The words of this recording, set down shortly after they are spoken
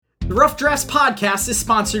The Rough Drafts podcast is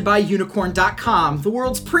sponsored by Unicorn.com, the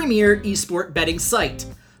world's premier esport betting site.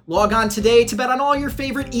 Log on today to bet on all your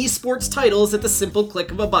favorite esports titles at the simple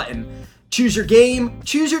click of a button. Choose your game,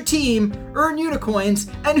 choose your team, earn Unicoins,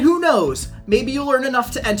 and who knows, maybe you'll earn enough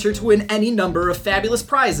to enter to win any number of fabulous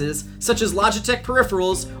prizes, such as Logitech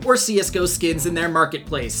peripherals or CSGO skins in their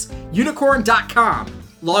marketplace. Unicorn.com.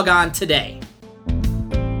 Log on today.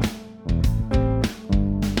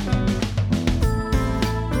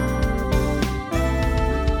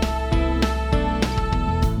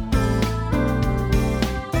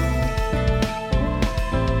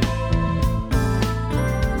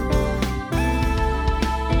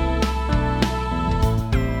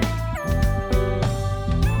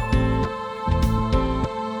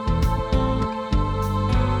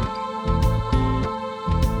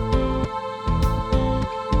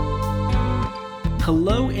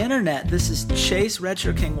 Hello Internet, this is Chase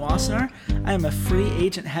Retro King Wassenaar. I am a free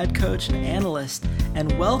agent head coach and analyst,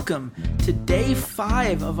 and welcome to Day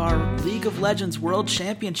 5 of our League of Legends World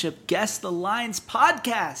Championship Guess the Lines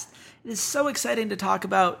podcast. It is so exciting to talk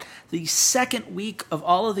about the second week of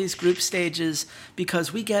all of these group stages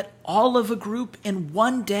because we get all of a group in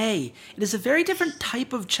one day. It is a very different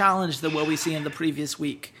type of challenge than what we see in the previous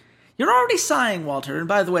week. You're already sighing, Walter, and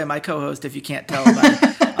by the way, my co-host, if you can't tell by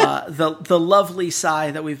the lovely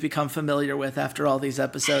sigh that we've become familiar with after all these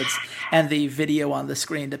episodes and the video on the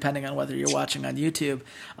screen, depending on whether you're watching on YouTube.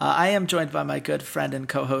 I am joined by my good friend and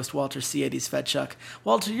co-host, Walter C80s Fedchuk.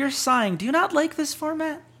 Walter, you're sighing. Do you not like this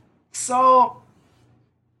format? So,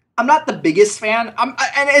 I'm not the biggest fan, and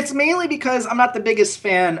it's mainly because I'm not the biggest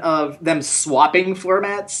fan of them swapping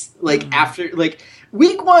formats. After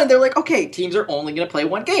week one, they're like, okay, teams are only going to play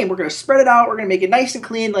one game. We're going to spread it out. We're going to make it nice and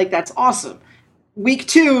clean. That's awesome. Week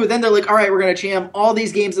two, then they're like, all right, we're going to jam all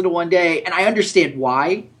these games into one day. And I understand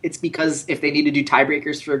why. It's because if they need to do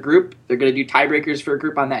tiebreakers for a group, they're going to do tiebreakers for a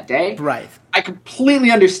group on that day. Right. I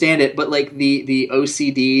completely understand it, but the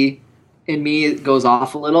OCD in me goes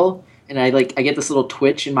off a little. And I get this little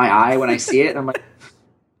twitch in my eye when I see it. And I'm like,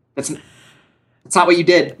 that's not what you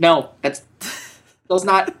did. No, does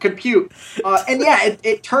not compute.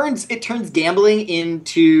 It turns gambling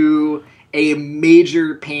into a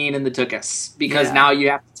major pain in the tuchus because now you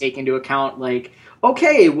have to take into account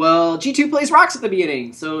okay, well, G2 plays Rocks at the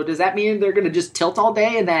beginning, so does that mean they're going to just tilt all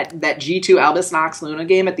day and that G2 Albus Nox Luna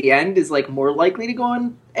game at the end is more likely to go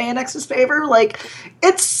in ANX's favor?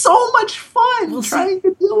 It's so much fun trying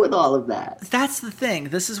to deal with all of that. That's the thing.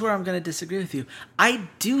 This is where I'm going to disagree with you. I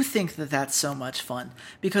do think that that's so much fun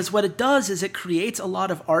because what it does is it creates a lot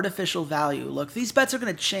of artificial value. Look, these bets are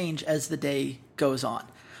going to change as the day goes on.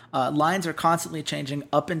 Lines are constantly changing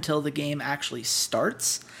up until the game actually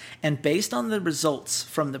starts. And based on the results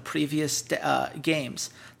from the previous games,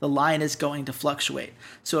 the line is going to fluctuate.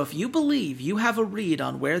 So if you believe you have a read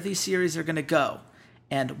on where these series are going to go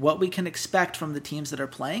and what we can expect from the teams that are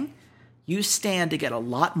playing, you stand to get a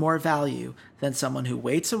lot more value than someone who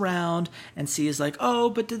waits around and sees oh,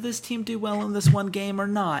 but did this team do well in this one game or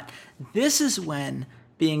not? This is when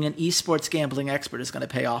being an esports gambling expert is going to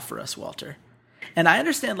pay off for us, Walter. And I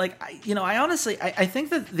understand, I think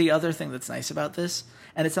that the other thing that's nice about this,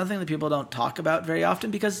 and it's something that people don't talk about very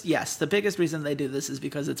often because, yes, the biggest reason they do this is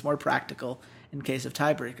because it's more practical in case of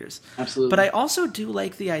tiebreakers. Absolutely. But I also do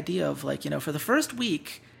like the idea of, for the first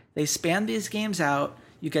week, they span these games out.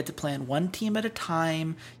 You get to plan one team at a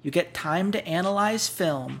time. You get time to analyze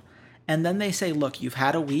film. And then they say, look, you've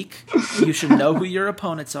had a week. You should know who your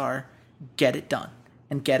opponents are. Get it done.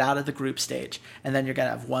 And get out of the group stage. And then you're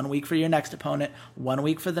going to have 1 week for your next opponent, 1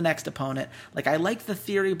 week for the next opponent. I like the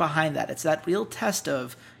theory behind that. It's that real test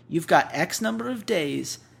of you've got X number of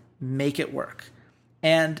days, make it work.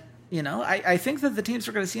 And, I think that the teams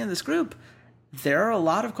we're going to see in this group, there are a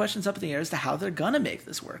lot of questions up in the air as to how they're going to make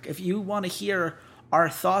this work. If you want to hear our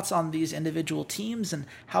thoughts on these individual teams and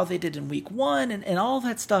how they did in week one and all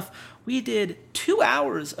that stuff, we did 2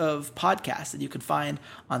 hours of podcasts that you can find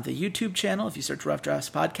on the YouTube channel. If you search Rough Drafts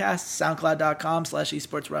Podcast,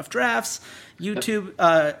 soundcloud.com/esportsroughdrafts, YouTube,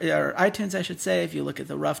 or iTunes, I should say, if you look at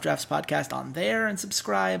the Rough Drafts Podcast on there and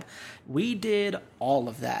subscribe, we did all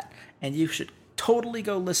of that. And you should totally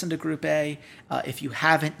go listen to Group A. If you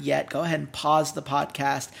haven't yet, go ahead and pause the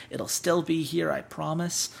podcast. It'll still be here, I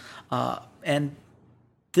promise. And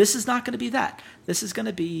this is not going to be that. This is going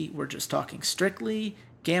to be, we're just talking strictly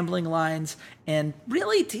gambling lines and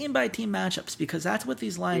really team-by-team matchups because that's what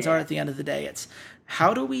these lines are at the end of the day. It's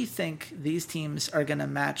how do we think these teams are going to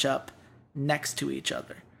match up next to each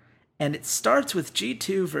other? And it starts with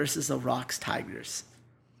G2 versus the Rocks Tigers.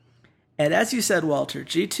 And as you said, Walter,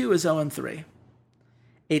 G2 is 0-3.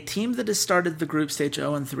 A team that has started the group stage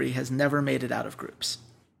 0-3 has never made it out of groups.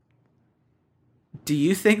 Do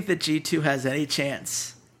you think that G2 has any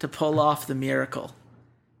chance to pull off the miracle,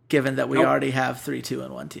 given that we already have 3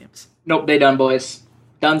 2-1 teams? Nope, they done, boys.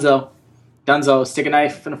 Dunzo. Stick a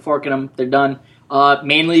knife and a fork in them. They're done.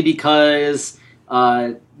 Mainly because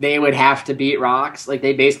they would have to beat Rocks. Like,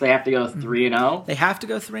 they basically have to go 3-0. They have to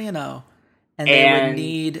go 3-0. And they would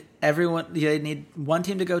need they need one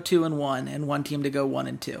team to go 2-1 and one team to go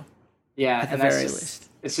 1-2. Yeah, at the very least.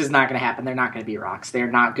 It's just not going to happen. They're not going to beat Rocks.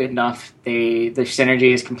 They're not good enough. Their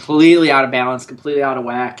synergy is completely out of balance, completely out of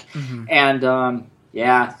whack. Mm-hmm. And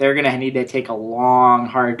they're going to need to take a long,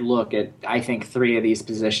 hard look at, I think, 3 of these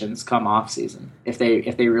positions come off season if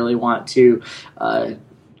they really want to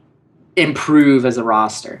improve as a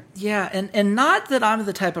roster. Yeah, and not that I'm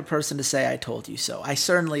the type of person to say I told you so. I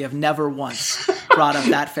certainly have never once brought up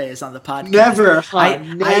that phase on the podcast. Never.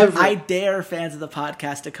 Never. I dare fans of the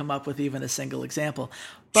podcast to come up with even a single example.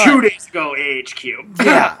 But, 2 days ago, AHQ.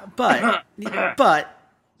 Yeah, but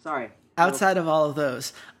sorry. Outside of all of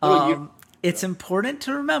those, it's important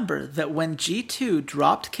to remember that when G2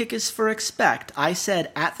 dropped Kickus for Expect, I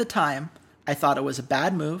said at the time I thought it was a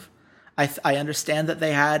bad move. I understand that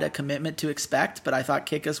they had a commitment to Expect, but I thought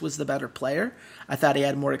Kickus was the better player. I thought he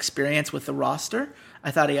had more experience with the roster.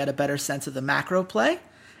 I thought he had a better sense of the macro play.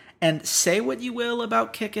 And say what you will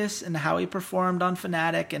about Kickus and how he performed on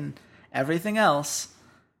Fnatic and everything else,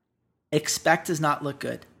 Expect does not look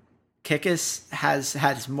good. Kickus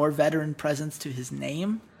has more veteran presence to his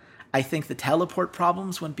name. I think the teleport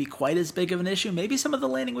problems wouldn't be quite as big of an issue. Maybe some of the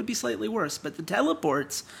laning would be slightly worse, but the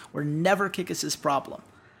teleports were never Kickus's problem.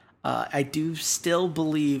 I do still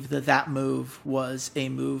believe that move was a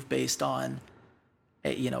move based on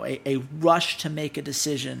a rush to make a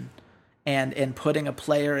decision and putting a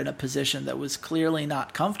player in a position that was clearly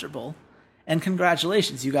not comfortable. And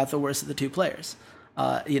congratulations, you got the worst of the 2 players.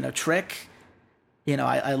 Trick,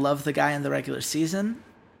 I love the guy in the regular season.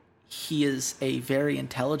 He is a very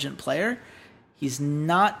intelligent player. He's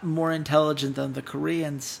not more intelligent than the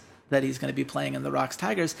Koreans that he's going to be playing in the Rocks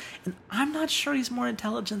Tigers. And I'm not sure he's more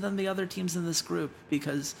intelligent than the other teams in this group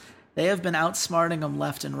because they have been outsmarting him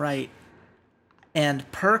left and right. And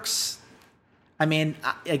Perkz,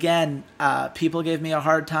 people gave me a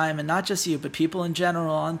hard time, and not just you, but people in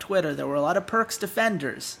general on Twitter. There were a lot of Perkz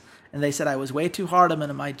defenders, and they said I was way too hard on him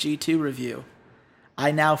in my G2 review.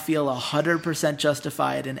 I now feel 100%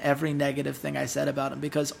 justified in every negative thing I said about him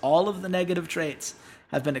because all of the negative traits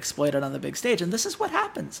have been exploited on the big stage. And this is what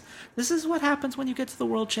happens. This is what happens when you get to the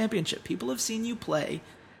World Championship. People have seen you play.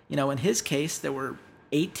 In his case, there were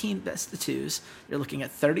 18 best-of-2s. You're looking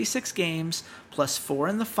at 36 games, plus 4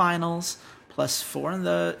 in the finals, plus 4 in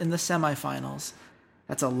the semifinals.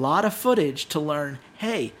 That's a lot of footage to learn,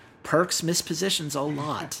 hey, Perkz mispositions a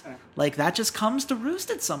lot. Like, that just comes to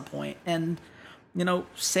roost at some point. And,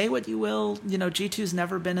 say what you will, G2's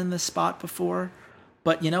never been in this spot before.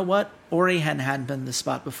 But you know what? Orihen hadn't been in this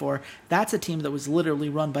spot before. That's a team that was literally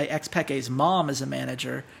run by Xpeke's mom as a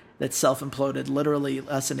manager that self-imploded literally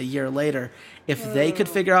less than a year later. If they could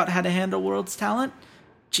figure out how to handle World's talent,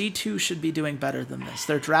 G2 should be doing better than this.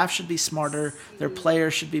 Their draft should be smarter. Their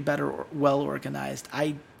players should be better, well-organized.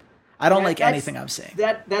 I don't like anything I'm seeing.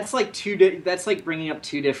 That's like that's like bringing up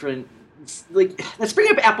 2 different... let's bring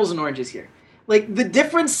up apples and oranges here. Like, the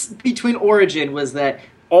difference between Origin was that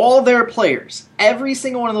all their players, every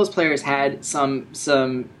single one of those players had some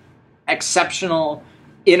exceptional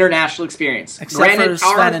international experience. Except for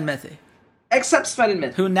Sven and Mithy. Except Sven and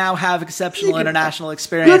Mithy. Who now have exceptional international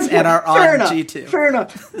experience and are on G2. Fair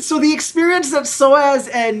enough. So the experience that Soaz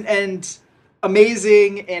and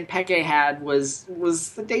Amazing and Peke had was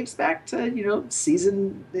the dates back to,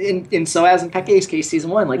 season, in Soaz and Peke's case,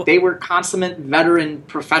 season 1. Like, they were consummate veteran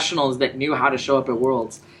professionals that knew how to show up at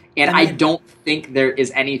Worlds. And I don't think there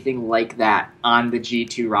is anything like that on the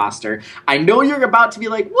G2 roster. I know you're about to be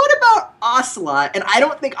like, what about Ocelot? And I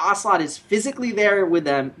don't think Ocelot is physically there with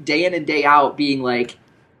them day in and day out being like,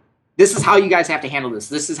 this is how you guys have to handle this.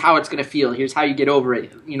 This is how it's going to feel. Here's how you get over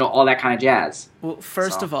it. All that kind of jazz. Well,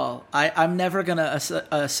 first of all, I'm never going to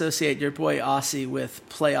associate your boy Aussie with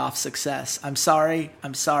playoff success. I'm sorry.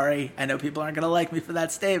 I know people aren't going to like me for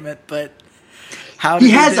that statement, but...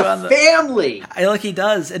 He has a family. Like, he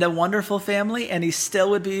does, and a wonderful family, and he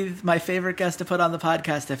still would be my favorite guest to put on the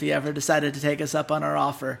podcast if he ever decided to take us up on our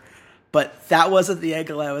offer. But that wasn't the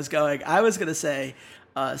angle I was going. I was going to say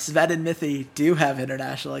Sven and Mithy do have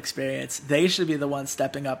international experience. They should be the ones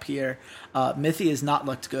stepping up here. Mithy has not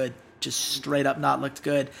looked good just straight up not looked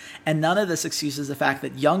good. And none of this excuses the fact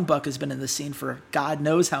that Young Buck has been in the scene for God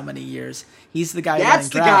knows how many years. He's the guy That's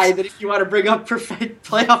the drafts. guy that if you want to bring up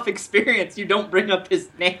playoff experience, you don't bring up his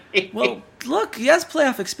name. Well, look, he has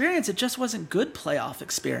playoff experience. It just wasn't good playoff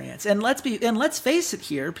experience. And let's face it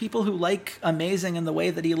here, people who like Amazing and the way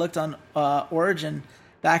that he looked on Origin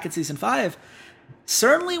back in Season 5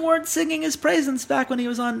 certainly weren't singing his praises back when he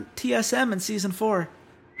was on TSM in Season 4.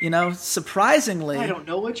 You know, surprisingly... I don't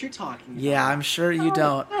know what you're talking about. Yeah, I'm sure you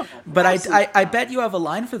don't. No, but I bet you have a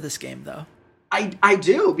line for this game, though. I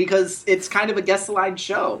do, because it's kind of a guess the line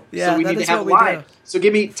show. Yeah, so we that need is to have a what we line. do. So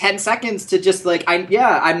give me 10 seconds to just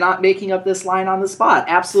I'm not making up this line on the spot.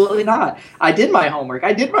 Absolutely not. I did my homework.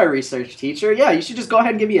 I did my research, teacher. Yeah, you should just go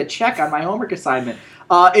ahead and give me a check on my homework assignment.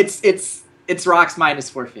 It's Rocks minus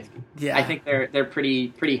 450. Yeah. I think they're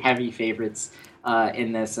pretty heavy favorites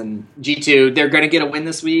in this, and G2 they're going to get a win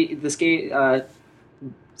this game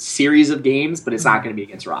series of games, but it's not going to be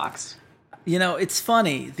against Rocks. You know, it's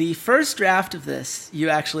funny. The first draft of this, you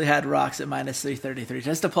actually had Rocks at minus 333,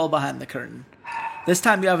 just to pull behind the curtain. This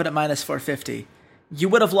time you have it at minus 450. You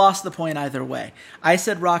would have lost the point either way. I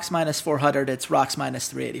said Rocks minus 400. It's Rocks minus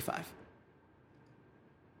 385,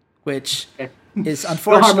 which is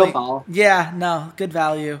unfortunately, no foul. Yeah, no, good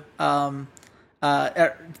value. In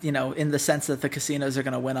the sense that the casinos are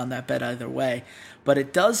going to win on that bet either way, but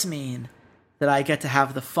it does mean that I get to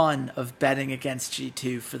have the fun of betting against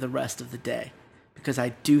G2 for the rest of the day, because I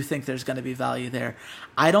do think there's going to be value there.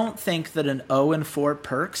 I don't think that an 0-4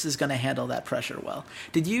 Perks is going to handle that pressure well.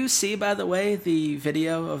 Did you see, by the way, the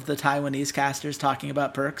video of the Taiwanese casters talking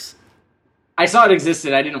about Perks? I saw it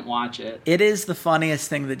existed. I didn't watch it. It is the funniest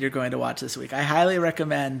thing that you're going to watch this week. I highly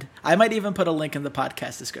recommend. I might even put a link in the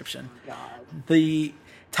podcast description. God. The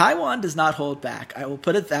Taiwan does not hold back. I will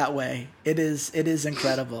put it that way. It is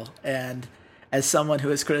incredible. And as someone who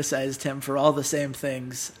has criticized him for all the same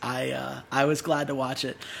things, I was glad to watch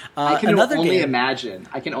it. I can only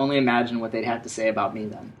imagine what they'd have to say about me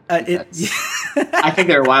then. I think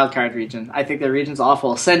they're a wild card region. I think their region's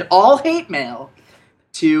awful. Send all hate mail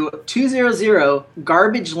to 200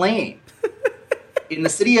 Garbage Lane in the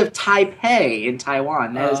city of Taipei in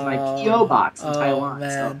Taiwan. That is my P.O. box in Taiwan.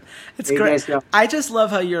 Man. So, it's great. I just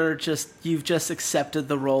love how you've just accepted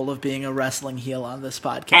the role of being a wrestling heel on this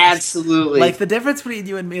podcast. Absolutely. Like, the difference between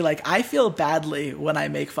you and me, like, I feel badly when I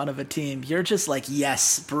make fun of a team. You're just like,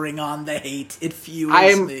 yes, bring on the hate. It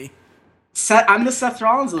fuels me. I'm the Seth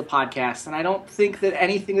Rollins of the podcast, and I don't think that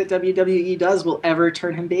anything that WWE does will ever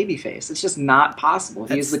turn him babyface. It's just not possible.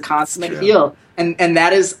 He's the consummate heel, and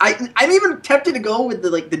that is. I'm even tempted to go with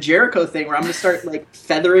the Jericho thing, where I'm going to start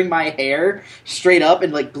feathering my hair straight up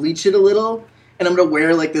and bleach it a little, and I'm going to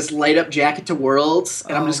wear this light up jacket to Worlds,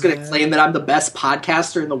 and I'm just going to claim that I'm the best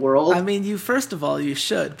podcaster in the world. I mean, first of all, you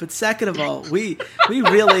should, but second of all, we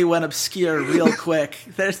really went obscure real quick.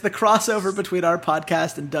 There's the crossover between our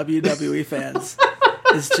podcast and WWE fans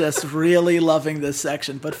is just really loving this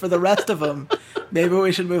section. But for the rest of them, maybe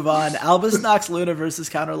we should move on. Albus Nox Luna versus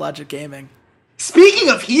Counter Logic Gaming. Speaking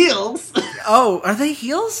of heels... Oh, are they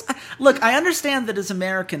heels? Look, I understand that as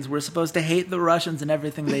Americans we're supposed to hate the Russians and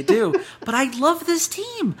everything they do, but I love this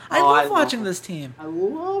team. I love watching this team. I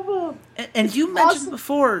love them. And you mentioned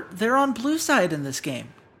before, they're on blue side in this game.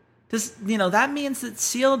 That means that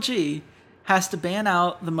CLG has to ban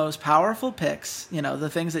out the most powerful picks, the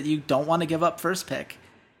things that you don't want to give up first pick.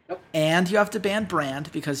 Yep. And you have to ban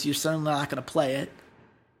Brand because you're certainly not going to play it.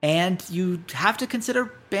 And you have to consider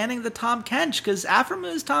banning the Tahm Kench, because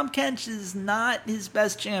Aphromu's Tahm Kench is not his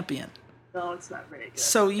best champion. No, it's not very good.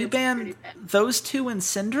 So you ban those two and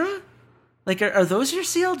Syndra? Are those your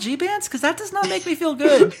CLG bans? Because that does not make me feel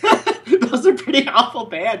good. Those are pretty awful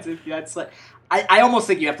bans. If that's I almost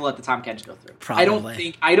think you have to let the Tahm Kench go through.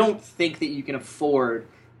 Probably. I don't think that you can afford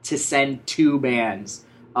to send two bans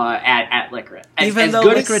at Licorice. Even though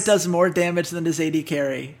Licorice does more damage than his AD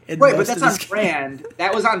carry. Right, but that's on Brand.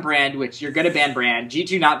 That was on Brand, which you're going to ban Brand.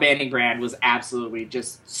 G2 not banning Brand was absolutely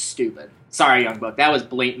just stupid. Sorry, Young Buck. That was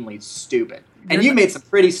blatantly stupid. And you made some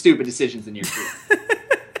pretty stupid decisions in your team.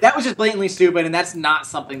 That was just blatantly stupid, and that's not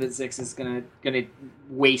something that Zix is gonna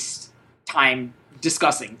waste time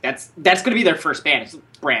discussing. That's gonna be their first ban. It's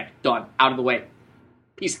Brand. Done. Out of the way.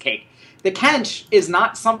 Piece of cake. The Kench is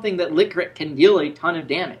not something that Licorice can deal a ton of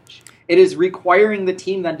damage. It is requiring the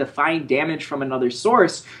team then to find damage from another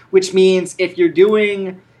source, which means if you're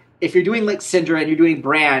doing like Syndra and you're doing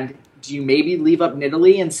Brand, do you maybe leave up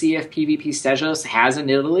Nidalee and see if PvP Stejos has a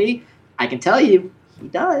Nidalee? I can tell you, he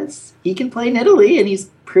does. He can play Nidalee, and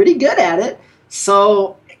he's pretty good at it.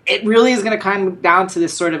 So it really is going to come down to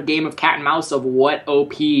this sort of game of cat and mouse of what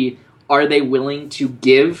OP are they willing to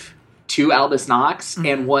give to Albus Knox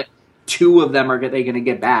and what two of them are they going to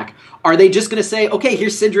get back. Are they just going to say, okay,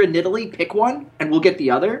 here's Syndra and Nidalee, pick one, and we'll get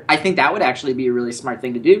the other? I think that would actually be a really smart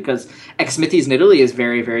thing to do because Xmithie's Nidalee is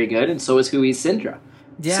very, very good, and so is Hui's Syndra.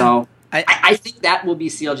 Yeah. So I think that will be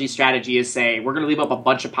CLG's strategy is say, we're going to leave up a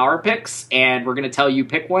bunch of power picks, and we're going to tell you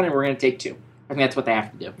pick one, and we're going to take two. I think that's what they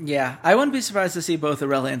have to do. Yeah, I wouldn't be surprised to see both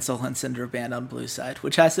Aurelion Sol and Syndra banned on blue side,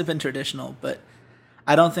 which has to have been traditional, but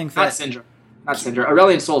I don't think that... Not Syndra.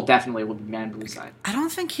 Aurelion Sol definitely will be banned blue side. I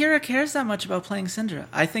don't think Kira cares that much about playing Syndra.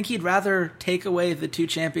 I think he'd rather take away the two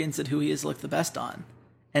champions that Hui has looked the best on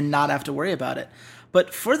and not have to worry about it.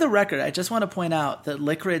 But for the record, I just want to point out that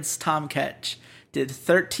Liquid's Tahm Kench did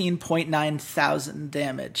 13.9 thousand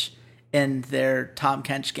damage in their Tahm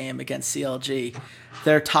Kench game against CLG.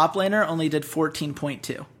 Their top laner only did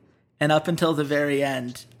 14.2. And up until the very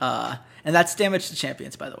end, and that's damage to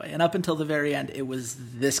champions, by the way, and up until the very end, it was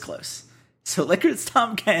this close. So Liquid's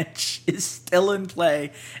Tahm Kench is still in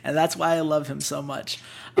play, and that's why I love him so much.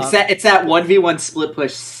 It's that 1v1 split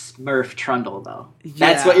push Smurf Trundle though. Yeah.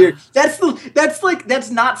 That's what you're. That's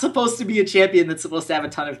not supposed to be a champion that's supposed to have a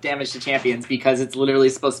ton of damage to champions because it's literally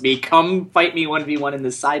supposed to be come fight me 1v1 in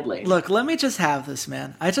this side lane. Look, let me just have this,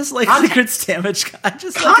 man. I just like Liquid's damage. I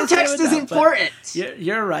just context is important.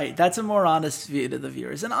 You're right. That's a more honest view to the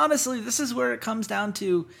viewers, and honestly, this is where it comes down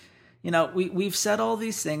to. You know, we've said all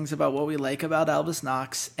these things about what we like about Albus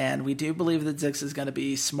Knox, and we do believe that Ziggs is going to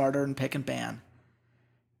be smarter and pick and ban.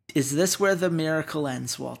 Is this where the miracle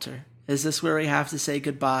ends, Walter? Is this where we have to say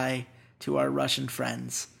goodbye to our Russian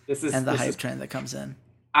friends and the hype train that comes in?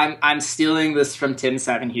 I'm stealing this from Tim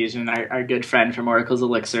Sevenhusen, our good friend from Oracle's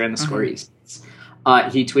Elixir and the Score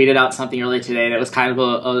Esports. He tweeted out something earlier today that was kind of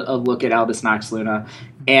a look at Albus Knox Luna,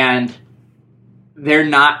 and they're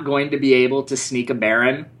not going to be able to sneak a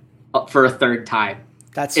Baron for a third time.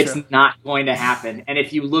 It's not going to happen. And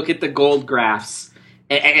if you look at the gold graphs,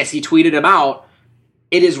 as he tweeted them out,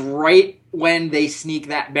 it is right when they sneak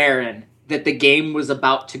that Baron that the game was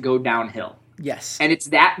about to go downhill. Yes. And it's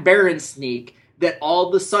that Baron sneak that all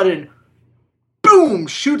of a sudden, boom,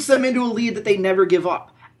 shoots them into a lead that they never give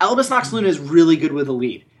up. Albus Knox Luna is really good with a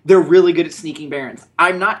lead. They're really good at sneaking Barons.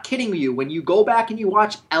 I'm not kidding you. When you go back and you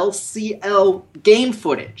watch LCL game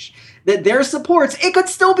footage, that their supports, it could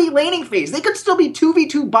still be laning phase. They could still be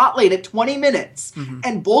 2v2 bot lane at 20 minutes.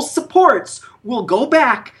 And both supports will go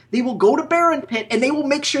back, they will go to Baron Pit, and they will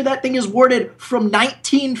make sure that thing is warded from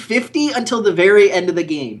 1950 until the very end of the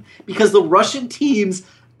game. Because the Russian teams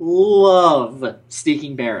love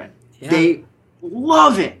sneaking Baron. Yeah. They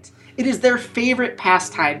love it. It is their favorite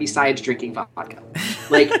pastime besides drinking vodka.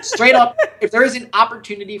 Like, straight up, if there is an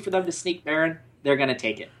opportunity for them to sneak Baron, they're going to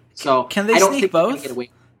take it. So can they I don't sneak think both? Get away.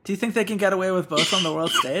 Do you think they can get away with both on the world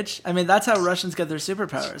stage? I mean, that's how Russians get their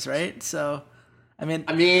superpowers, right? So, I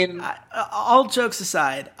mean, all jokes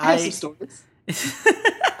aside, I have some stories.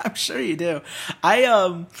 I'm sure you do.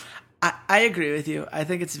 I agree with you. I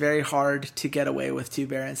think it's very hard to get away with two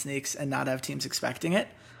Baron sneaks and not have teams expecting it.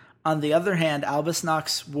 On the other hand, Albus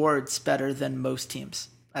Knox wards better than most teams.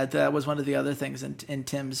 That was one of the other things in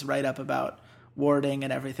Tim's write-up about warding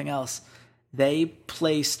and everything else. They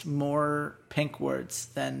placed more pink wards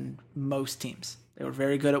than most teams. They were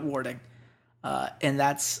very good at warding, and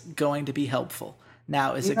that's going to be helpful.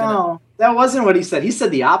 Now, is it going to... No, that wasn't what he said. He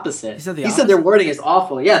said the opposite. He said their wording is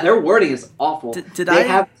awful. Yeah, their wording is awful. You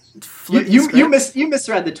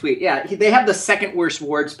misread the tweet. Yeah, they have the second worst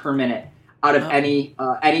wards per minute out of any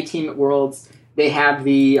team at Worlds. They have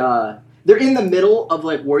they're in the middle of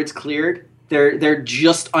like wards cleared. They're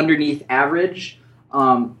just underneath average.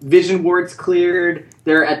 Vision wards cleared.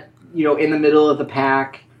 They're at in the middle of the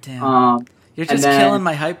pack. Damn. You're just killing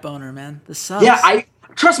my hype boner, man. This sucks. Yeah,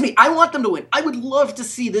 trust me, I want them to win. I would love to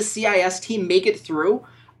see this CIS team make it through.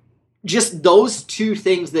 Just those two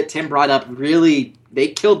things that Tim brought up really, they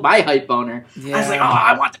killed my hype boner. Yeah. I was like,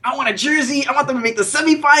 I want a jersey. I want them to make the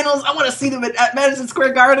semifinals. I want to see them at Madison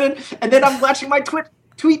Square Garden. And then I'm watching my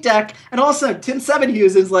tweet deck, and all of a sudden Tim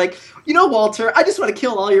Sevenhusen is like, Walter, I just want to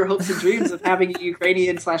kill all your hopes and dreams of having a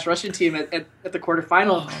Ukrainian/Russian team at the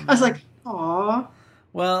quarterfinal. I was like, aw.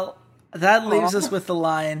 Well, that leaves us with the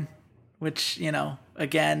line, which,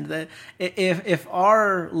 again, if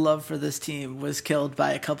our love for this team was killed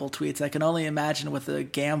by a couple tweets, I can only imagine what the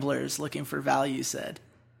gamblers looking for value said.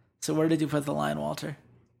 So where did you put the line, Walter?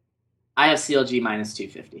 I have CLG minus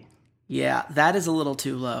 250. Yeah, that is a little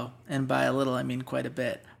too low. And by a little, I mean quite a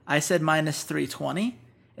bit. I said minus 320.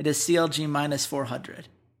 It is CLG minus 400.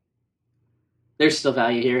 There's still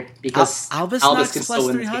value here because Albus Knox plus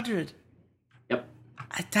 300. Yep.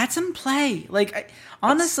 That's in play.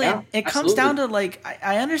 Honestly, it comes down to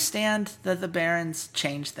I understand that the Barons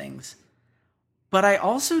change things, But I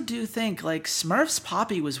also do think, like, Smurf's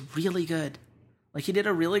Poppy was really good. Like, he did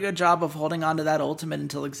a really good job of holding on to that ultimate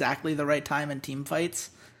until exactly the right time in team fights.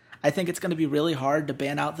 I think it's going to be really hard to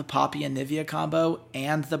ban out the Poppy and Nivea combo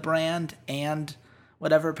and the brand and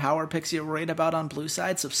whatever power picks you're worried about on blue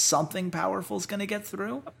side, so something powerful is going to get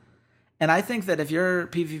through. And I think that if you're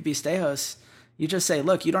PvP Stejos, you just say,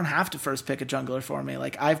 look, you don't have to first pick a jungler for me.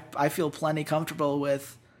 Like, I feel plenty comfortable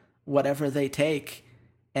with whatever they take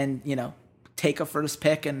and, you know, take a first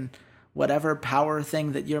pick and whatever power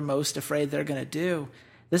thing that you're most afraid they're going to do.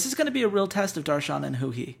 This is going to be a real test of Darshan and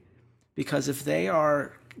Huhi, because if they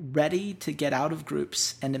are ready to get out of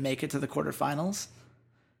groups and to make it to the quarterfinals,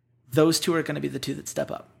 those two are going to be the two that step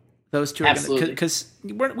up. Those two are going to, because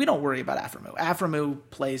we don't worry about Aframu. Aframu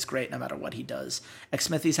plays great no matter what he does.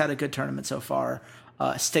 Xmithy's had a good tournament so far.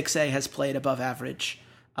 Stixxay has played above average.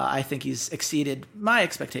 I think he's exceeded my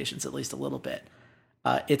expectations at least a little bit.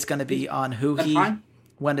 It's going to be on Huhi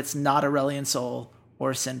when it's not Aurelion Sol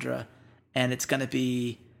or Syndra, and it's going to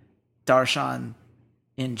be Darshan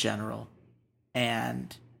in general.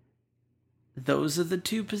 And those are the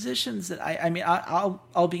two positions that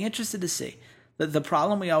I'll be interested to see. The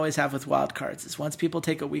problem we always have with wildcards is once people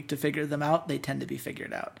take a week to figure them out, they tend to be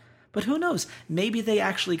figured out. But who knows? Maybe they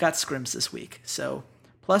actually got scrims this week. So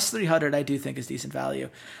plus 300 I do think is decent value.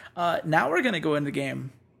 Now we're going to go into the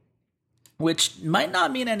game, which might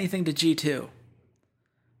not mean anything to G2,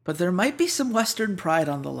 but there might be some Western pride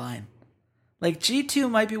on the line. Like, G2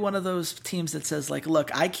 might be one of those teams that says, like,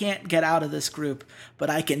 look, I can't get out of this group, but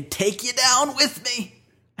I can take you down with me.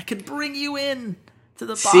 I can bring you in to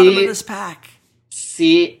the bottom of this pack.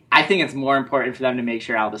 See, I think it's more important for them to make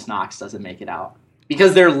sure Albus Nox doesn't make it out,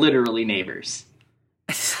 because they're literally neighbors.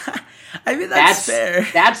 I mean, that's fair.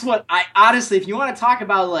 That's what I honestly, if you want to talk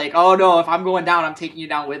about, like, oh no, if I'm going down, I'm taking you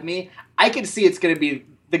down with me, I can see it's going to be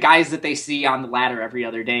the guys that they see on the ladder every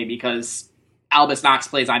other day, because Albus Nox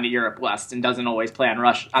plays on the Europe West and doesn't always play on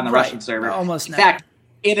the Russian server. Almost in never. fact,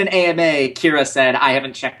 in an AMA, Kira said, I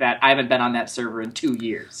haven't checked that. I haven't been on that server in 2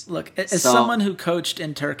 years. Look, as someone who coached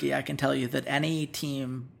in Turkey, I can tell you that any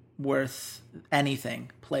team worth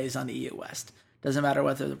anything plays on the EU West. Doesn't matter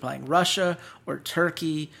whether they're playing Russia or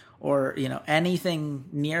Turkey or, you know, anything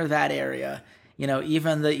near that area. You know,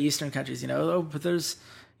 even the Eastern countries, you know, oh, but there's,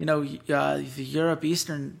 you know, the Europe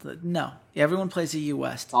Eastern. No, everyone plays the EU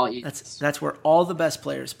West. That's where all the best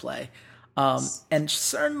players play. And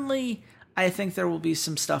certainly I think there will be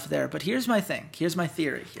some stuff there. But here's my thing. Here's my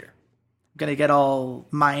theory here. I'm going to get all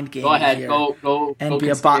mind game. Go ahead. Here Go. And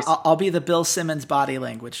go I'll be the Bill Simmons body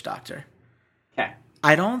language doctor. Okay.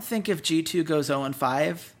 I don't think if G2 goes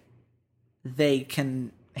 0-5, they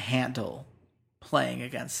can handle playing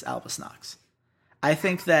against Albus Nox. I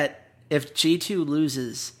think that if G2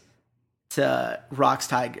 loses to Rox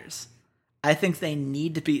Tigers, I think they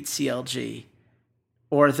need to beat CLG,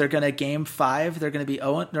 or they're going to game 5. They're going to be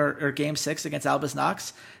 0 or game 6 against Albus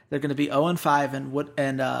Nox. They're going to be 0-5,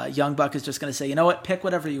 and Young Buck is just going to say, you know what, pick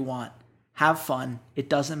whatever you want, have fun. It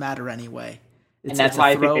doesn't matter anyway. And that's why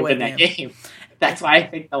I think they win that game. That's why I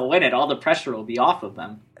think they'll win it. All the pressure will be off of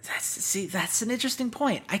them. That's an interesting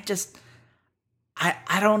point.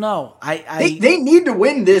 I don't know. They need to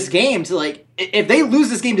win this game to, like, if they lose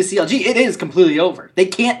this game to CLG, it is completely over. They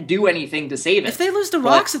can't do anything to save it. If they lose to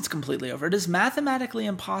Rox, it's completely over. It is mathematically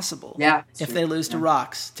impossible. Yeah, if they lose to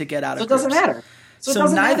Rox to get out of it doesn't matter. So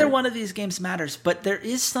neither one of these games matters, but there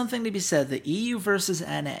is something to be said. The EU versus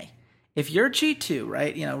NA. If you're G2,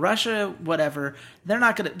 right? You know, Russia, whatever,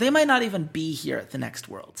 they might not even be here at the next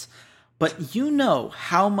Worlds. But you know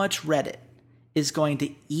how much Reddit is going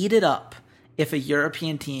to eat it up if a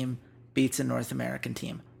European team beats a North American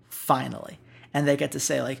team, finally. And they get to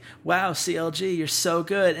say, like, wow, CLG, you're so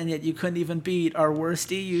good, and yet you couldn't even beat our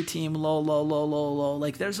worst EU team, lol.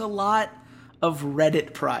 Like, there's a lot of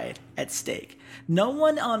Reddit pride at stake. No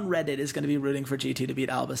one on Reddit is going to be rooting for G2 to beat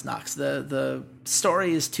Albus Nox. The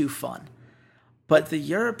story is too fun. But the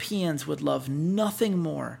Europeans would love nothing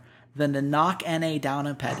more than to knock NA down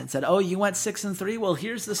a peg and said, oh, you went 6-3? Well,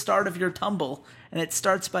 here's the start of your tumble. And it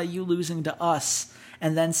starts by you losing to us.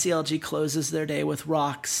 And then CLG closes their day with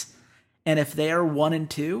Rox. And if they are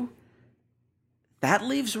 1-2, that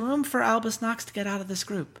leaves room for Albus Nox to get out of this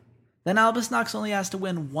group. Then Albus Nox only has to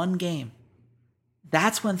win one game.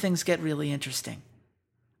 That's when things get really interesting.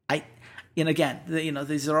 And again,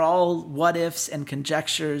 these are all what ifs and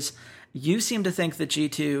conjectures. You seem to think that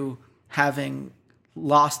G2, having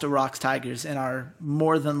lost to Rox Tigers in our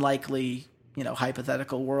more than likely,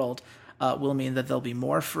 hypothetical world, will mean that they'll be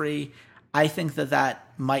more free. I think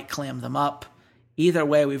that might clam them up. Either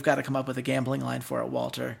way, we've got to come up with a gambling line for it,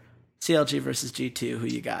 Walter. CLG versus G2, who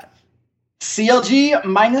you got? CLG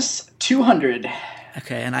minus 200.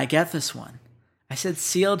 Okay, and I get this one. I said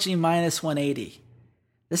CLG minus 180.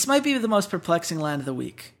 This might be the most perplexing line of the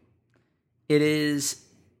week. It is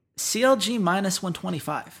CLG minus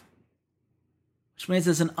 125, which means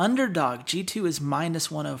as an underdog, G2 is minus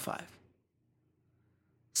 105.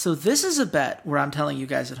 So this is a bet where I'm telling you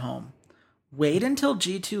guys at home, wait until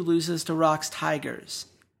G2 loses to ROX Tigers,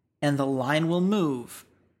 and the line will move.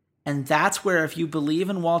 And that's where, if you believe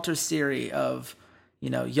in Walter's theory of,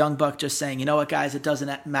 Young Buck just saying, you know what, guys, it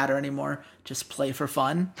doesn't matter anymore, just play for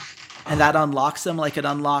fun. And that unlocks them like it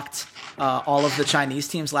unlocked all of the Chinese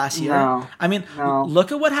teams last year. No.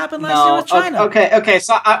 Look at what happened last year with China. Okay.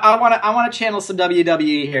 So I want to channel some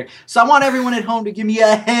WWE here. So I want everyone at home to give me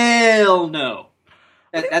a hell no.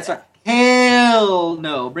 That's right. Hell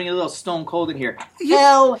no. Bring a little Stone Cold in here.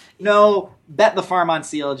 Hell no. Bet the farm on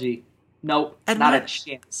CLG. Nope. Not a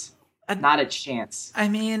chance. Not a chance. I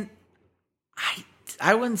mean,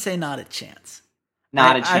 I wouldn't say not a chance.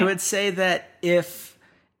 Not a chance. I would say that if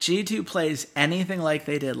G2 plays anything like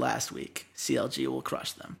they did last week, CLG will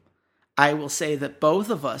crush them. I will say that both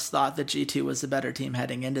of us thought that G2 was the better team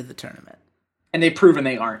heading into the tournament. And they've proven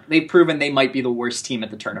they aren't. They've proven they might be the worst team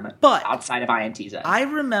at the tournament. But outside of INTZ. I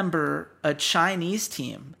remember a Chinese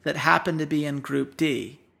team that happened to be in Group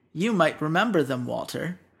D. You might remember them,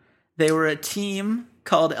 Walter. They were a team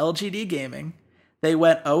called LGD Gaming. They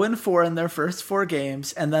went 0-4 in their first 4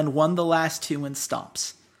 games and then won the last 2 in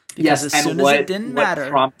stomps. Because as soon as it didn't matter.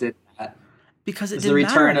 What prompted that? Because it didn't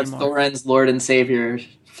matter the return anymore. of Thorin's Lord and Savior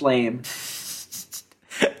Flame.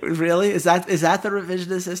 Really? Is that the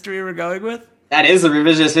revisionist history we're going with? That is the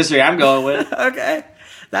revisionist history I'm going with. Okay.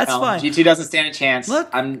 That's fine. G2 doesn't stand a chance. Look,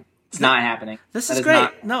 it's not happening. This is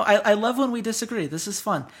great. No, I love when we disagree. This is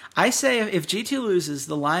fun. I say if G2 loses,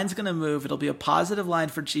 the line's going to move. It'll be a positive line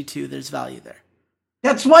for G2. There's value there.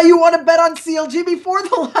 That's why you want to bet on CLG before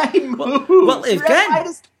the line moves. Well, again,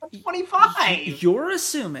 minus 25. You're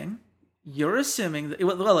assuming that.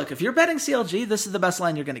 Well, look, if you're betting CLG, this is the best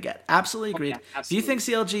line you're going to get. Absolutely agreed. Yeah, absolutely. If you think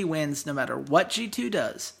CLG wins, no matter what G2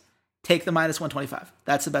 does, take the minus 125.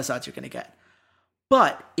 That's the best odds you're going to get.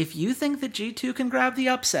 But if you think that G2 can grab the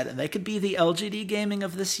upset and they could be the LGD gaming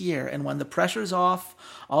of this year, and when the pressure's off,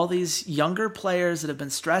 all these younger players that have been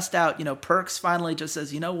stressed out, Perks finally just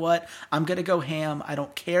says, you know what, I'm going to go ham. I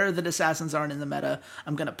don't care that Assassins aren't in the meta.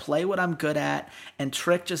 I'm going to play what I'm good at. And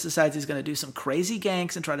Trick just decides he's going to do some crazy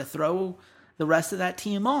ganks and try to throw the rest of that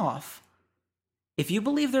team off. If you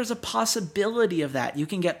believe there's a possibility of that, you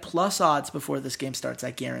can get plus odds before this game starts.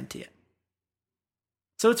 I guarantee it.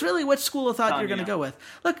 So it's really which school of thought you're going to go with.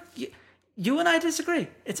 Look, you and I disagree.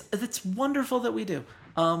 It's wonderful that we do.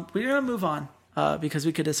 We're going to move on because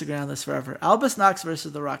we could disagree on this forever. Albus Knox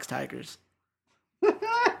versus the ROX Tigers.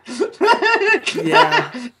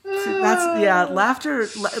 Laughter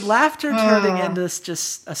turning into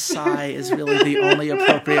just a sigh is really the only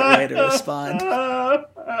appropriate way to respond.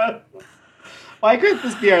 Why couldn't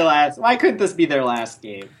this be our last? Why couldn't this be their last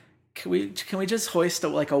game? Can we just hoist a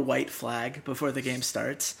white flag before the game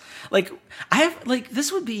starts?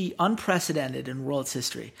 This would be unprecedented in world's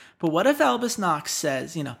history. But what if Albus Knox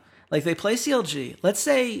says, they play CLG. Let's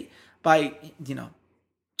say by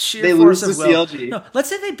sheer they force lose of to will. CLG. No, let's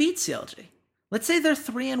say they beat CLG. Let's say they're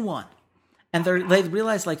 3-1, and they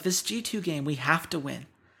realize this G2 game we have to win.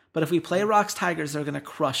 But if we play ROX Tigers, they're going to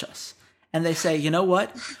crush us. And they say, you know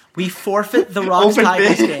what? We forfeit the ROX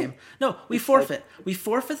Tigers game. No, we forfeit. We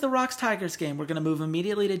forfeit the ROX Tigers game. We're going to move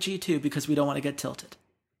immediately to G2 because we don't want to get tilted.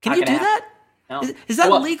 Can you do that? No. Is that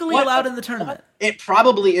legally allowed in the tournament? It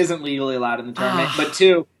probably isn't legally allowed in the tournament. But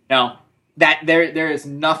 2, no. That there is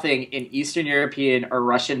nothing in Eastern European or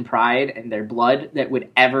Russian pride and their blood that would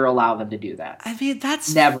ever allow them to do that. I mean,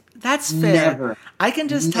 that's never. That's fair. Never. I can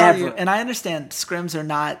just tell you, and I understand scrims are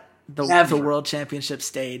not the world championship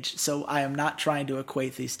stage, so I am not trying to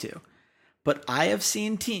equate these two. But I have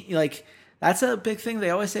seen that's a big thing they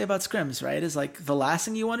always say about scrims, right? Is the last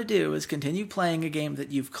thing you want to do is continue playing a game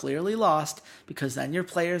that you've clearly lost, because then your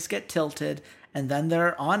players get tilted and then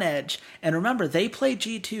they're on edge. And remember, they play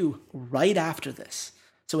G2 right after this.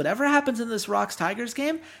 So whatever happens in this ROX Tigers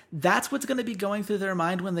game, that's what's going to be going through their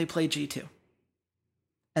mind when they play G2.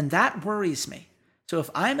 And that worries me. So if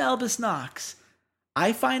I'm Albus Knox,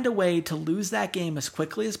 I find a way to lose that game as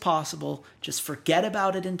quickly as possible. Just forget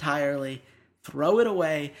about it entirely. Throw it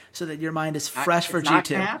away so that your mind is fresh for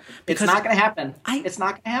G2. It's not going to happen. It's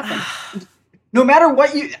not going to happen. No matter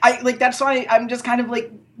what that's why I'm just kind of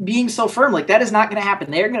being so firm. Like, that is not going to happen.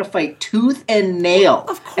 They are going to fight tooth and nail.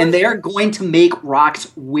 Of course. And they are going to make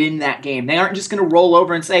Rox win that game. They aren't just going to roll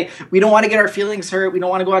over and say, we don't want to get our feelings hurt. We don't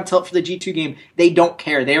want to go on tilt for the G2 game. They don't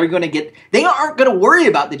care. They aren't going to worry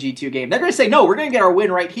about the G2 game. They're going to say, no, we're going to get our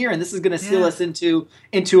win right here. And this is going to seal us into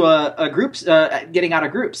a groups, getting out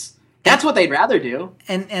of groups. That's what they'd rather do.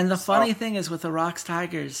 And the funny thing is with the Rox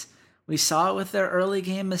Tigers, we saw it with their early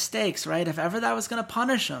game mistakes, right? If ever that was going to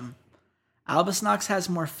punish them, Albus Nox has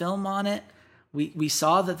more film on it. We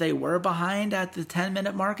saw that they were behind at the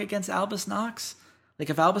 10-minute mark against Albus Nox. Like,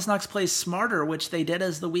 if Albus Nox plays smarter, which they did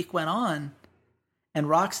as the week went on, and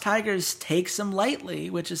Rox Tigers takes them lightly,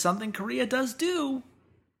 which is something Korea does do,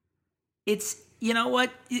 it's, you know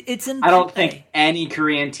what? It's in play. I don't think any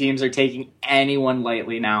Korean teams are taking anyone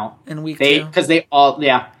lightly now. In week 2. Because they all,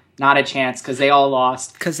 not a chance, because they all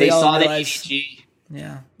lost. Because they all saw realized, the EDG.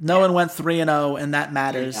 Yeah. No one went 3-0, and that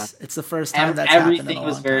matters. Yeah. It's the first time that's everything happened in a long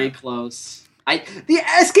was very time. close. The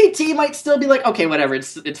SKT might still be like, okay, whatever,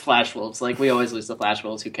 it's Flash Wolves. Like, we always lose the Flash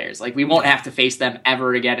Wolves, who cares? Like, we won't have to face them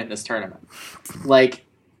ever again in this tournament. Like,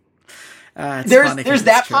 there's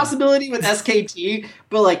that possibility with SKT,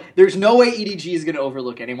 but like, there's no way EDG is going to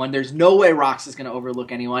overlook anyone. There's no way Rox is going to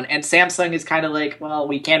overlook anyone. And Samsung is kind of like, well,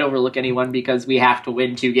 we can't overlook anyone because we have to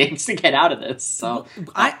win 2 games to get out of this. So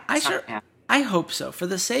I hope so. For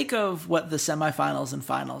the sake of what the semifinals and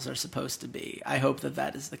finals are supposed to be, I hope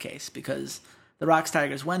that is the case, because the Rox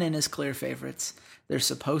Tigers went in as clear favorites. They're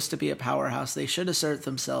supposed to be a powerhouse. They should assert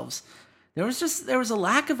themselves. There was a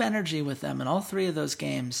lack of energy with them in all 3 of those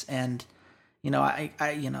games, and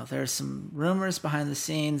there's some rumors behind the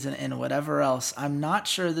scenes and whatever else. I'm not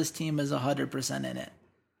sure this team is 100% in it.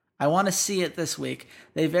 I want to see it this week.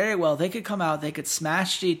 They could come out, they could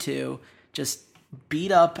smash G2, just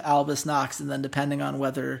beat up Albus Nox, and then depending on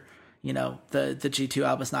whether, the G2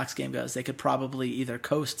 Albus Nox game goes, they could probably either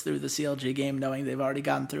coast through the CLG game knowing they've already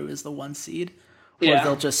gotten through as the 1 seed, or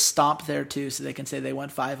they'll just stomp there too so they can say they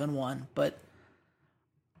went 5-1. But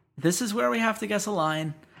this is where we have to guess a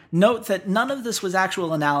line. Note that none of this was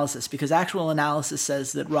actual analysis, because actual analysis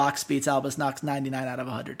says that Rox beats Albus Nox 99 out of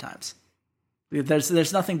 100 times.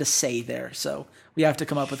 There's nothing to say there, so we have to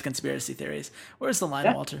come up with conspiracy theories. Where's the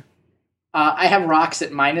line, Walter? I have Rox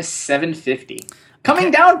at -750.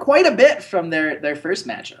 Coming down quite a bit from their first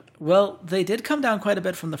matchup. Well, they did come down quite a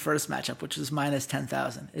bit from the first matchup, which was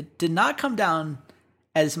 -10,000. It did not come down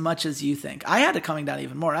as much as you think. I had it coming down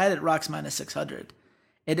even more. I had it Rox -600.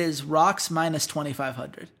 It is Rox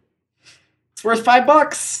 -2,500. It's worth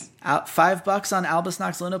 $5. $5 on Albus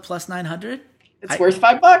Nox Luna plus 900. It's worth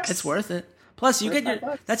 $5. It's worth it. Plus, you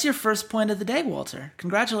get that's your first point of the day, Walter.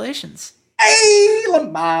 Congratulations. Hey,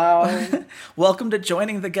 Lamau. Welcome to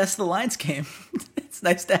joining the Guess the Lines game. It's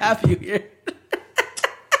nice to have you here.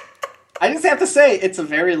 I just have to say, it's a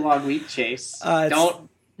very long week, Chase.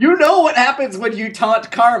 You know what happens when you taunt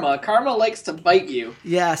Karma. Karma likes to bite you.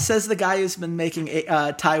 Yeah, says the guy who's been making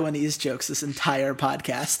Taiwanese jokes this entire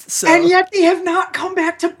podcast. So. And yet they have not come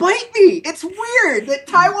back to bite me. It's weird that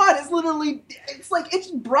Taiwan is literally, it's like it's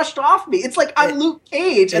brushed off me. It's like I'm Luke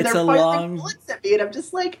Cage and they're firing bullets at me and I'm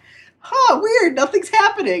just like, weird, nothing's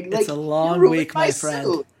happening. It's a long week, my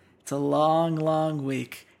friend. It's a long, long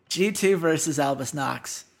week. G2 versus Albus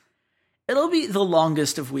Nox. It'll be the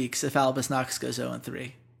longest of weeks if Albus Nox goes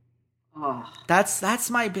 0-3. Oh. That's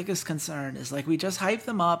my biggest concern, is like we just hype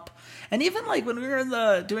them up. And even like when we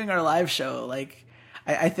were doing our live show, like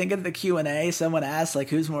I think in the Q&A someone asked like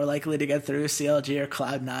who's more likely to get through, CLG or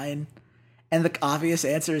Cloud9? And the obvious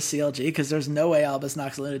answer is CLG, because there's no way Albus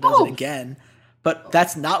Nox Luna does it again. But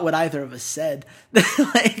that's not what either of us said.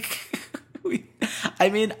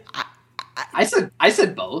 I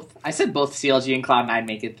said both. I said both CLG and Cloud9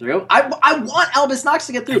 make it through. I want Albus Nox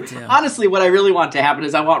to get through. Honestly, what I really want to happen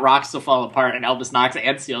is I want Rox to fall apart and Albus Nox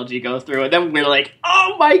and CLG go through, and then we're like,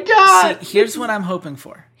 oh my god! See, here's what I'm hoping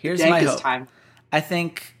for. Here's my hope. Time. I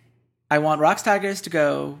think I want Rox Tigers to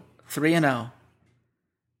go 3-0.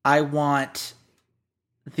 I want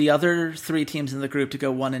the other 3 teams in the group to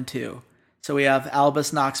go 1-2. So we have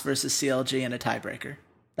Albus Nox versus CLG in a tiebreaker.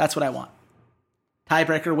 That's what I want.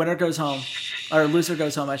 Tiebreaker, winner goes home. Or loser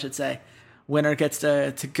goes home, I should say. Winner gets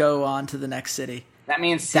to go on to the next city. That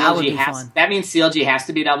means CLG has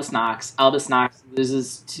to beat Albus Nox. Albus Nox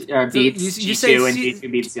loses beats G2 and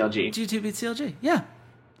G2 beats CLG. G2 beats CLG, yeah.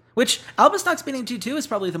 Which, Albus Nox beating G2 is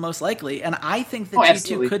probably the most likely, and I think that G2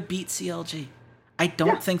 absolutely. could beat CLG. I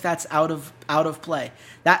don't think that's out of play.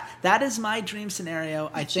 That is my dream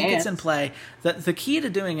scenario. I think it's in play. The key to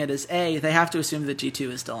doing it is, A, they have to assume that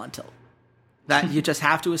G2 is still on tilt. That you just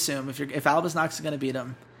have to assume if Albus Nox is going to beat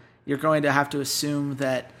them, you're going to have to assume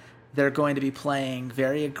that they're going to be playing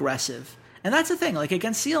very aggressive. And that's the thing, like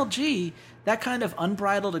against CLG, that kind of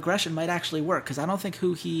unbridled aggression might actually work, because I don't think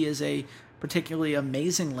He is a particularly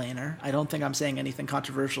amazing laner. I don't think I'm saying anything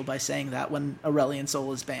controversial by saying that when Aurelion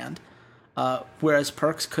Sol is banned. Whereas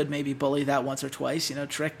Perks could maybe bully that once or twice.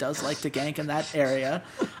 Trick does like to gank in that area.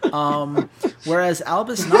 Whereas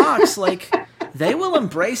Albus Nox, like, they will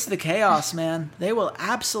embrace the chaos, man. They will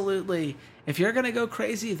absolutely... If you're going to go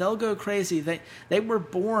crazy, they'll go crazy. They were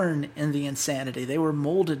born in the insanity. They were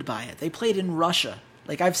molded by it. They played in Russia.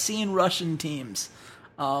 Like, I've seen Russian teams.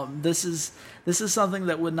 This is something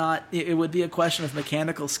that it would be a question of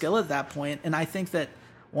mechanical skill at that point. And I think that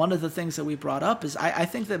one of the things that we brought up is I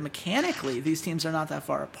think that mechanically these teams are not that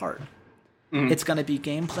far apart. Mm-hmm. It's going to be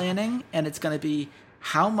game planning, and it's going to be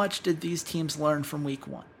how much did these teams learn from week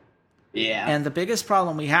one. Yeah. And the biggest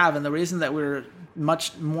problem we have, and the reason that we're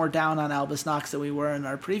much more down on Albus Nox than we were in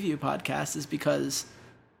our preview podcast, is because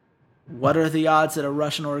what are the odds that a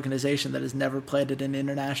Russian organization that has never played at an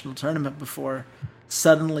international tournament before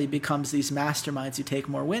suddenly becomes these masterminds who take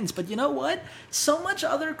more wins? But you know what? So much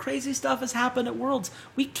other crazy stuff has happened at Worlds.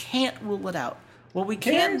 We can't rule it out. What we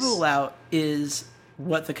can rule out is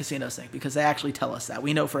what the casinos think, because they actually tell us that.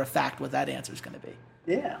 We know for a fact what that answer is going to be.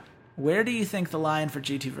 Yeah. Where do you think the line for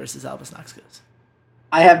G2 versus Albus Nox goes?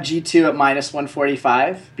 I have G2 at minus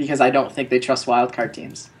 145 because I don't think they trust wildcard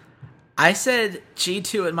teams. I said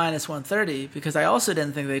G2 at minus 130 because I also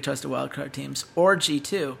didn't think they trusted wildcard teams, or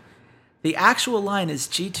G2. The actual line is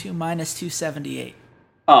G2 minus 278.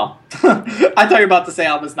 Oh. I thought you were about to say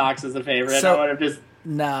Albus Nox is the favorite. So, I would have just...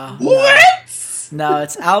 No. What? No,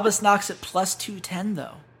 it's Albus Nox at plus 210,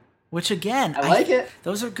 though. Which, again, I like it.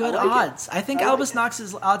 Those are good odds. I think Albus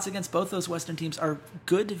Nox's odds against both those Western teams are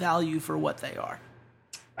good value for what they are.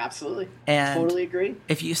 Absolutely. And totally agree.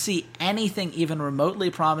 If you see anything even remotely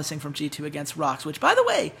promising from G2 against Rox, which, by the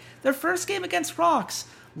way, their first game against Rox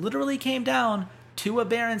literally came down to a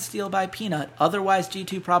Baron steal by Peanut. Otherwise,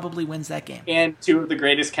 G2 probably wins that game. And two of the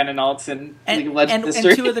greatest Kennen ults in League of Legends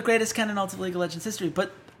history. And two of the greatest Kennen ults of League of Legends history.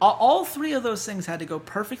 But all three of those things had to go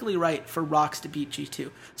perfectly right for Rox to beat G2.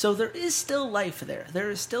 So there is still life there. There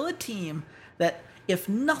is still a team that, if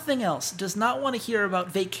nothing else, does not want to hear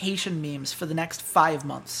about vacation memes for the next 5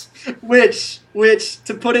 months. Which,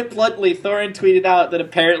 to put it bluntly, Thorin tweeted out that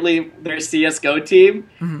apparently their CSGO team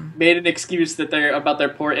made an excuse that about their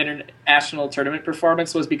poor international tournament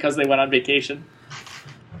performance was because they went on vacation.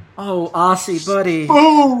 Oh, Aussie, buddy.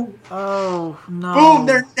 Boom! Oh, no. Boom!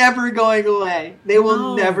 They're never going away. They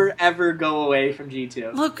will never, ever go away from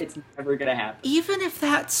G2. Look, it's never going to happen. Even if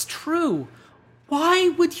that's true, why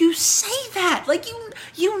would you say that? Like,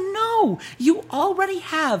 you know, you already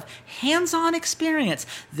have hands-on experience.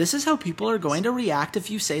 This is how people are going to react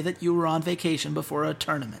if you say that you were on vacation before a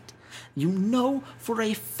tournament. You know for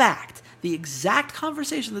a fact the exact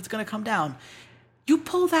conversation that's going to come down. You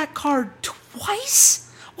pull that card twice?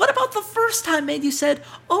 What about the first time, man, you said,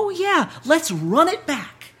 oh yeah, let's run it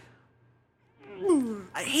back?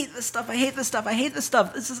 I hate this stuff.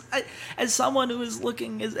 This is, as someone who is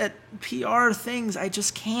looking at PR things, I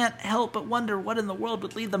just can't help but wonder what in the world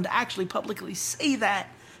would lead them to actually publicly say that.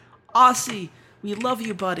 Aussie, we love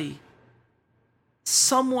you, buddy.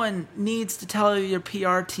 Someone needs to tell your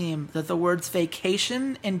PR team that the words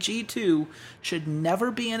vacation and G2 should never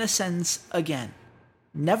be in a sentence again.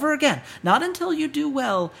 Never again. Not until you do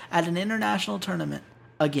well at an international tournament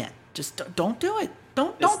again. Just don't do it.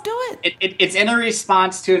 Don't do it. It's in a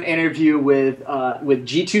response to an interview with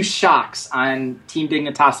G2 Shocks on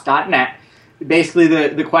TeamDignitas.net. Basically,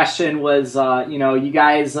 the question was, you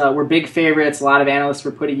guys were big favorites. A lot of analysts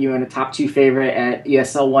were putting you in a top 2 favorite at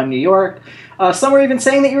ESL One New York. Some were even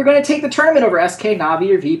saying that you were going to take the tournament over SK,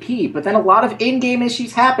 Navi, or VP. But then a lot of in-game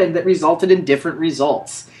issues happened that resulted in different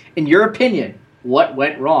results. In your opinion, what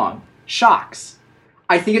went wrong? Shocks.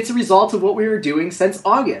 I think it's a result of what we were doing since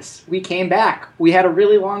August. We came back. We had a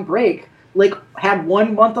really long break. Had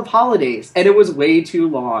 1 month of holidays, and it was way too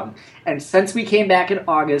long. And since we came back in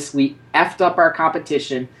August, we effed up our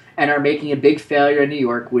competition and are making a big failure in New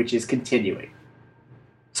York, which is continuing.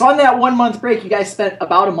 So on that 1 month break, you guys spent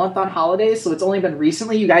about a month on holidays, so it's only been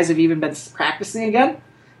recently you guys have even been practicing again?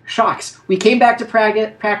 Shocks. We came back to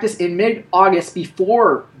practice in mid-August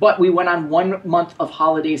but we went on 1 month of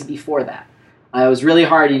holidays before that. It was really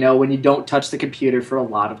hard, when you don't touch the computer for a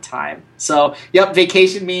lot of time. So, yep,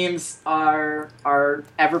 vacation memes are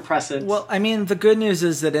ever present. Well, I mean, the good news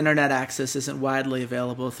is that internet access isn't widely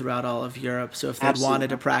available throughout all of Europe. So if they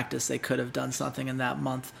wanted to practice, they could have done something in that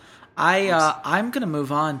month. I'm going to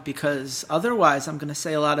move on because otherwise I'm going to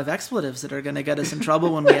say a lot of expletives that are going to get us in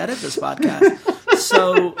trouble when we edit this podcast.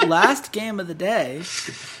 So last game of the day,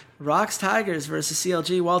 Rocks Tigers versus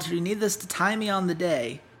CLG. Walter, you need this to tie me on the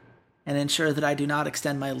day and ensure that I do not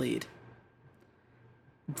extend my lead.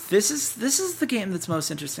 This is the game that's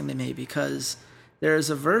most interesting to me because there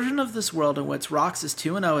is a version of this world in which Rocks is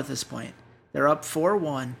 2-0 at this point. They're up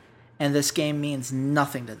 4-1, and this game means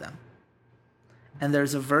nothing to them. And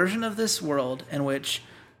there's a version of this world in which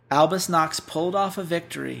Albus Nox pulled off a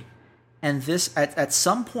victory, and this at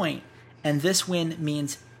some point, and this win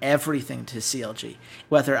means everything to CLG.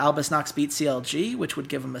 Whether Albus Nox beat CLG, which would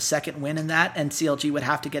give them a second win in that, and CLG would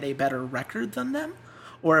have to get a better record than them,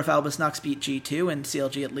 or if Albus Nox beat G2 and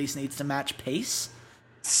CLG at least needs to match pace.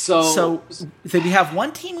 So we have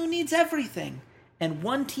one team who needs everything, and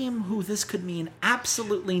one team who this could mean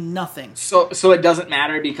absolutely nothing. So it doesn't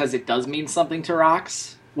matter because it does mean something to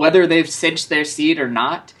Rocks? Whether they've cinched their seed or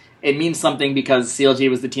not, it means something because CLG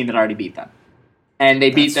was the team that already beat them. And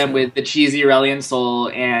they beat them with the cheesy Aurelion Sol,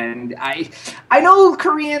 and I know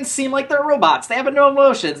Koreans seem like they're robots. They have no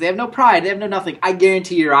emotions, they have no pride, they have no nothing. I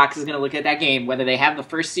guarantee you Rocks is going to look at that game, whether they have the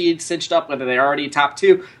first seed cinched up, whether they're already top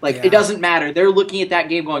 2. It doesn't matter. They're looking at that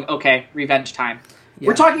game going, okay, revenge time. Yeah.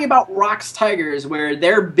 We're talking about Rocks Tigers, where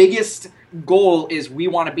their biggest goal is we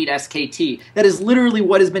want to beat SKT. That is literally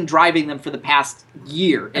what has been driving them for the past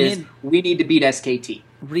year, we need to beat SKT.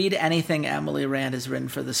 Read anything Emily Rand has written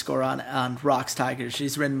for The Score on Rocks Tigers.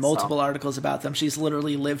 She's written multiple articles about them. She's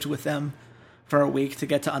literally lived with them for a week to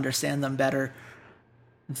get to understand them better.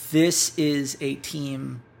 This is a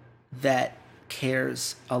team that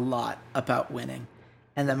cares a lot about winning.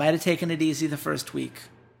 And they might have taken it easy the first week.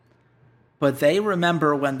 But they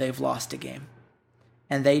remember when they've lost a game.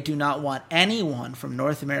 And they do not want anyone from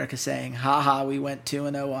North America saying, haha, we went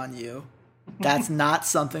 2-0 on you. That's not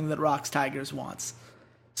something that Rocks Tigers wants.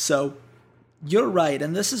 So you're right,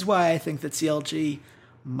 and this is why I think that CLG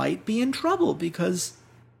might be in trouble because,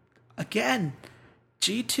 again,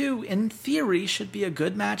 G2, in theory, should be a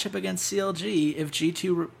good matchup against CLG if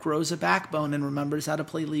G2 grows a backbone and remembers how to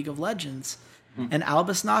play League of Legends. And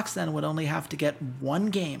Albus Nox then would only have to get one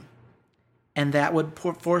game, and that would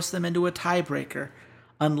force them into a tiebreaker,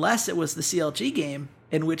 unless it was the CLG game,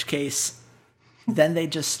 in which case, then they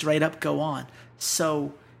just straight up go on.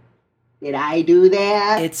 So... Did I do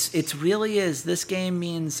that? It really is. This game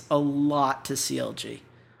means a lot to CLG.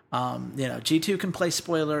 G2 can play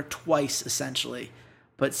spoiler twice, essentially.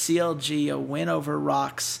 But CLG, a win over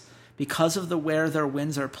Rocks, because of where their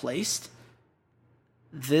wins are placed,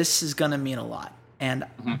 this is going to mean a lot. And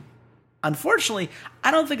unfortunately,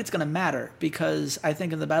 I don't think it's going to matter, because I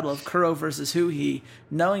think in the battle of Kuro versus Huhi,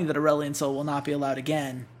 knowing that Aurelion Sol will not be allowed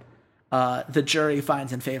again, the jury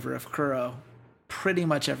finds in favor of Kuro pretty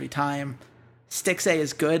much every time. Stixxay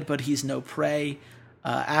is good, but he's no prey.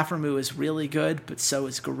 Aphromoo is really good, but so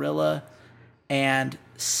is Gorilla. And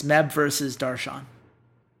Smeb versus Darshan.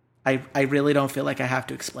 I really don't feel like I have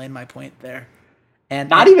to explain my point there. And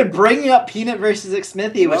not even bringing up Peanut versus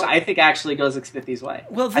Xmithie, which I think actually goes Xmithie's way.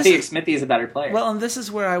 I think Xmithie is a better player. Well, and this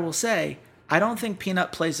is where I will say, I don't think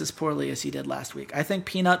Peanut plays as poorly as he did last week. I think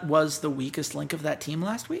Peanut was the weakest link of that team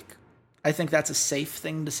last week. I think that's a safe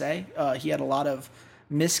thing to say. He had a lot of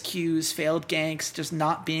miscues, failed ganks, just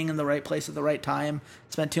not being in the right place at the right time.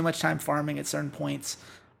 Spent too much time farming at certain points.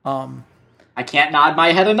 I can't nod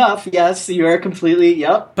my head enough. Yes, you're completely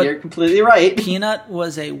right. Peanut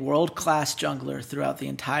was a world-class jungler throughout the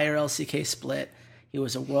entire LCK split. He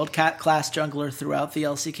was a world-class jungler throughout the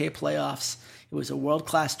LCK playoffs. He was a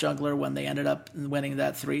world-class jungler when they ended up winning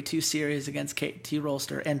that 3-2 series against KT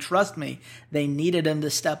Rolster. And trust me, they needed him to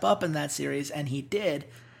step up in that series, and he did.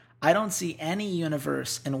 I don't see any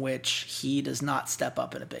universe in which he does not step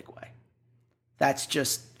up in a big way. That's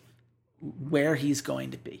just where he's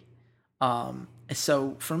going to be.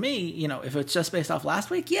 So for me, if it's just based off last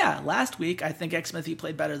week, last week I think Xmithie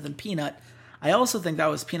played better than Peanut. I also think that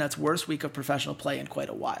was Peanut's worst week of professional play in quite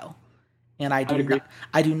a while. And I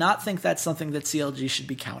do not think that's something that CLG should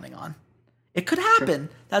be counting on. It could happen.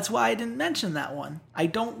 Sure. That's why I didn't mention that one. I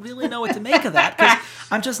don't really know what to make of that, because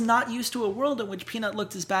I'm just not used to a world in which Peanut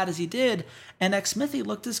looked as bad as he did, and Xmithie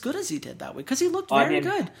looked as good as he did that week, because he looked very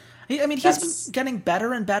good. He's been getting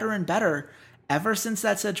better and better and better ever since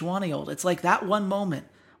that Sejuani ult. It's like that one moment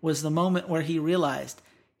was the moment where he realized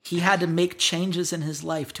he had to make changes in his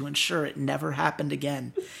life to ensure it never happened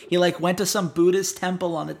again. He went to some Buddhist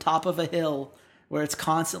temple on the top of a hill where it's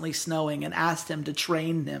constantly snowing and asked him to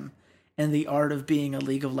train him in the art of being a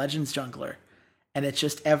League of Legends jungler. And it's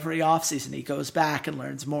just every offseason he goes back and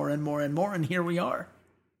learns more and more and more, and here we are.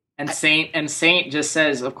 And Saint just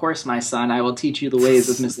says, "Of course, my son, I will teach you the ways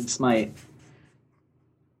of Missing Smite."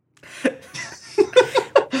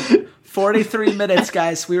 43 minutes,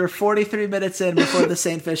 guys. We were 43 minutes in before the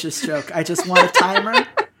St. Vicious joke. I just want a timer.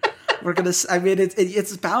 We're gonna. I mean,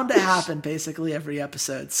 it's bound to happen basically every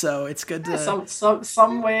episode, so it's good to.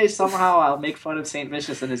 Some way, somehow, I'll make fun of St.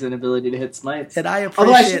 Vicious and his inability to hit smites. And I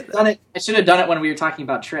Although appreciate. I should have done it when we were talking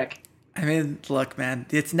about Trick. I mean, look, man,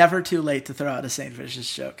 it's never too late to throw out a St.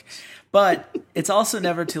 Vicious joke, but it's also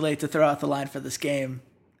never too late to throw out the line for this game.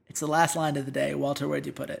 It's the last line of the day. Walter, where'd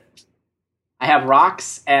you put it? I have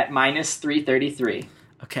Rocks at -333.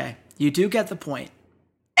 Okay, you do get the point.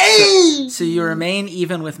 Hey! So you remain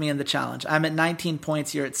even with me in the challenge. I'm at 19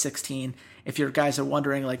 points, you're at 16. If your guys are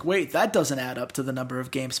wondering, like, wait, that doesn't add up to the number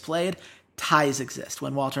of games played, ties exist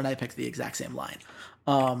when Walter and I picked the exact same line.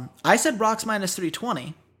 I said Rocks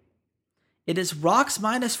 -320. It is Rocks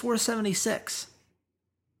 -476.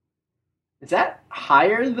 Is that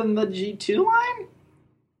higher than the G2 line?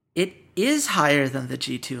 It is higher than the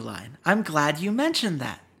G2 line. I'm glad you mentioned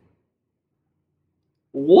that.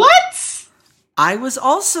 What? I was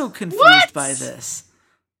also confused by this.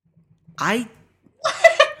 I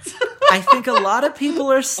think a lot of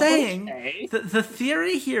people are saying the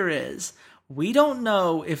theory here is we don't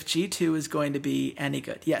know if G2 is going to be any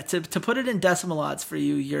good. Yeah, to put it in decimal odds for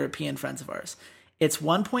you European friends of ours, it's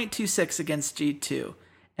 1.26 against G2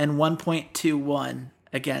 and 1.21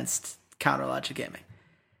 against Counter Logic Gaming.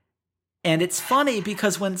 And it's funny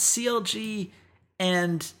because when CLG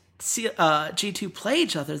and G2 play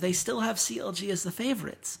each other, they still have CLG as the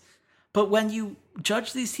favorites. But when you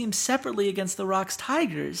judge these teams separately against the Rocks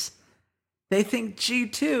Tigers, they think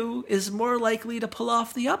G2 is more likely to pull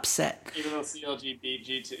off the upset. Even though CLG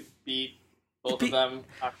beat both of them,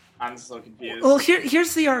 I'm so confused. Well,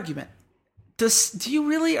 here's the argument. Do you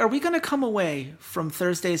really, are we going to come away from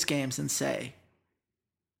Thursday's games and say,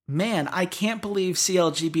 man, I can't believe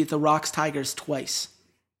CLG beat the Rocks Tigers twice?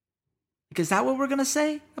 Like, is that what we're going to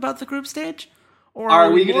say about the group stage? Or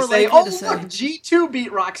are we going to say, look, say, G2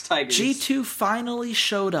 beat Rocks Tigers? G2 finally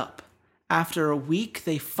showed up. After a week,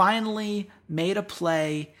 they finally made a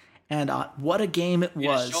play, and what a game it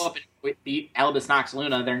was. Show up and beat Albus Nox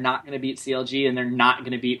Luna. They're not going to beat CLG, and they're not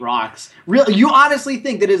going to beat Rocks. Really, you honestly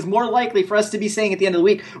think that it is more likely for us to be saying at the end of the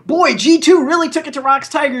week, boy, G2 really took it to Rocks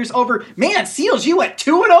Tigers over, man, CLG went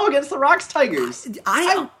 2-0 against the Rocks Tigers.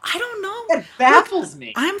 I don't know. It baffles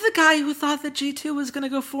me. I'm the guy who thought that G2 was going to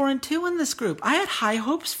go 4-2 in this group. I had high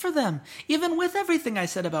hopes for them, even with everything I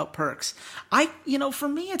said about Perks. For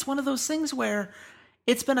me, it's one of those things where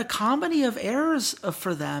it's been a comedy of errors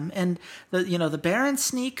for them, and the Baron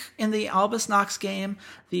sneak in the Albus Nox game,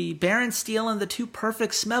 the Baron steal, and the two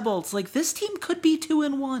perfect Smebbolts. Like, this team could be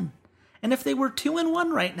 2-1, and if they were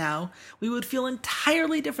 2-1 right now, we would feel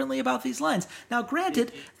entirely differently about these lines. Now,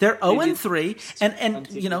 granted, they're 0-3,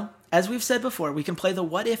 and as we've said before, we can play the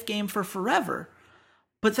what if game for forever.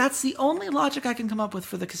 But that's the only logic I can come up with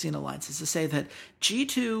for the casino lines, is to say that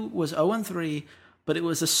G2 was 0-3. But it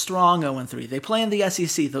was a strong 0-3. They play in the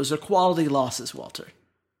SEC. Those are quality losses, Walter.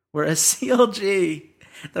 Whereas CLG,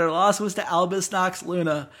 their loss was to Albus Nox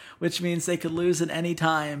Luna, which means they could lose at any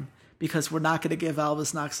time because we're not going to give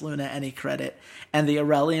Albus Nox Luna any credit. And the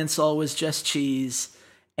Aurelion Sol was just cheese.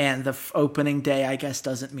 And the opening day, I guess,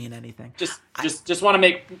 doesn't mean anything. Just want to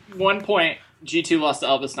make one point. G2 lost to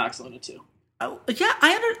Albus Nox Luna too. Oh,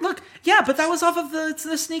 yeah, look, yeah, but that was off of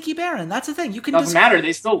the sneaky Baron. That's the thing. You can doesn't matter.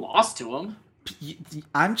 They still lost to him.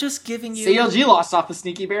 I'm just giving you... CLG lost off the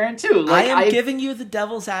Sneaky Baron, too. I am giving you the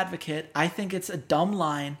devil's advocate. I think it's a dumb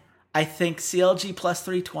line. I think CLG plus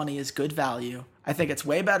 320 is good value. I think it's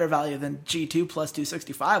way better value than G2 plus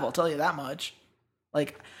 265, I'll tell you that much.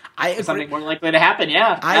 Like, I agree. Something more likely to happen,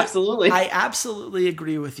 yeah, absolutely. I absolutely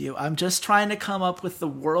agree with you. I'm just trying to come up with the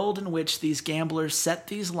world in which these gamblers set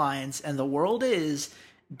these lines, and the world is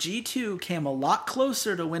G2 came a lot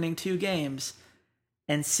closer to winning 2 games.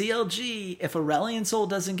 And CLG, if Aurelion Sol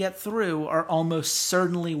doesn't get through, are almost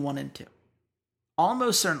certainly 1-2.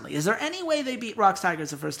 Almost certainly. Is there any way they beat Rocks Tigers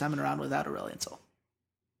the first time in a round without Aurelion Sol?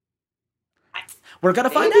 We're going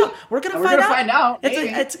to find out. We're going to find out.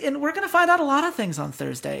 And we're going to find out a lot of things on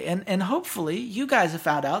Thursday. And hopefully you guys have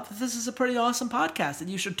found out that this is a pretty awesome podcast that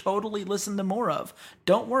you should totally listen to more of.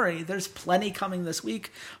 Don't worry. There's plenty coming this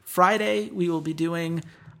week. Friday, we will be doing,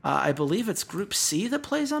 I believe it's Group C that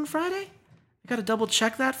plays on Friday. I got to double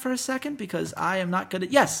check that for a second because I am not good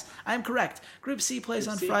at... Yes, I am correct. Group C plays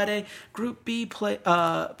on Friday. Group D plays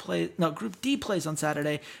on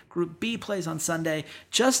Saturday. Group B plays on Sunday.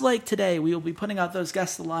 Just like today, we will be putting out those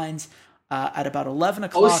guest lines at about 11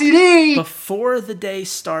 o'clock OCD! Before the day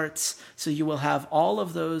starts. So you will have all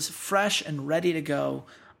of those fresh and ready to go.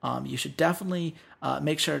 You should definitely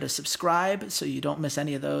Make sure to subscribe so you don't miss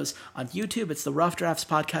any of those. On YouTube, it's the Rough Drafts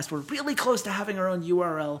Podcast. We're really close to having our own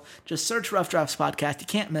URL. Just search Rough Drafts Podcast. You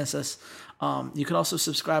can't miss us. You can also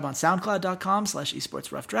subscribe on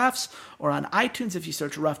soundcloud.com/esportsroughdrafts or on iTunes if you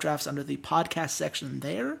search Rough Drafts under the podcast section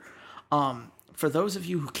there. For those of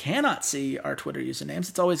you who cannot see our Twitter usernames,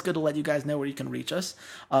 it's always good to let you guys know where you can reach us.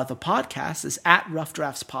 The podcast is at Rough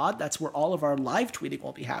Drafts Pod. That's where all of our live tweeting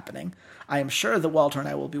will be happening. I am sure that Walter and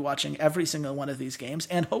I will be watching every single one of these games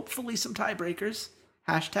and hopefully some tiebreakers.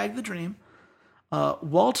 Hashtag the dream.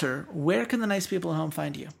 Walter, where can the nice people at home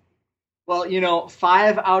find you? Well,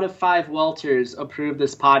 5 out of 5 Walters approve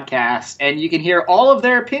this podcast, and you can hear all of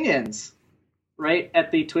their opinions right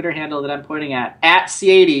at the Twitter handle that I'm pointing at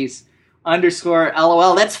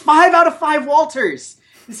C80s_LOL. That's 5 out of 5 Walters.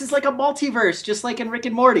 This is like a multiverse, just like in Rick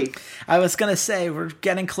and Morty. I was going to say, we're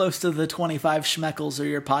getting close to the 25 schmeckles or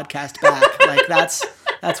your podcast back. Like that's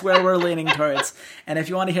where we're leaning towards. And if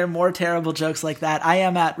you want to hear more terrible jokes like that, I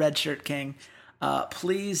am at Redshirt King.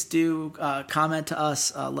 Please do comment to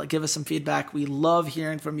us, give us some feedback. We love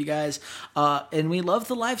hearing from you guys, and we love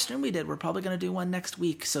the live stream we did. We're probably going to do one next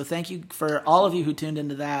week, so thank you for all of you who tuned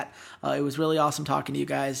into that. It was really awesome talking to you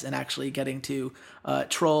guys and actually getting to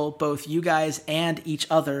troll both you guys and each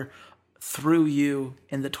other through you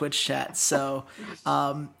in the Twitch chat. So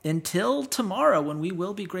until tomorrow, when we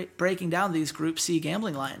will be breaking down these Group C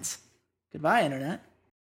gambling lines. Goodbye, Internet.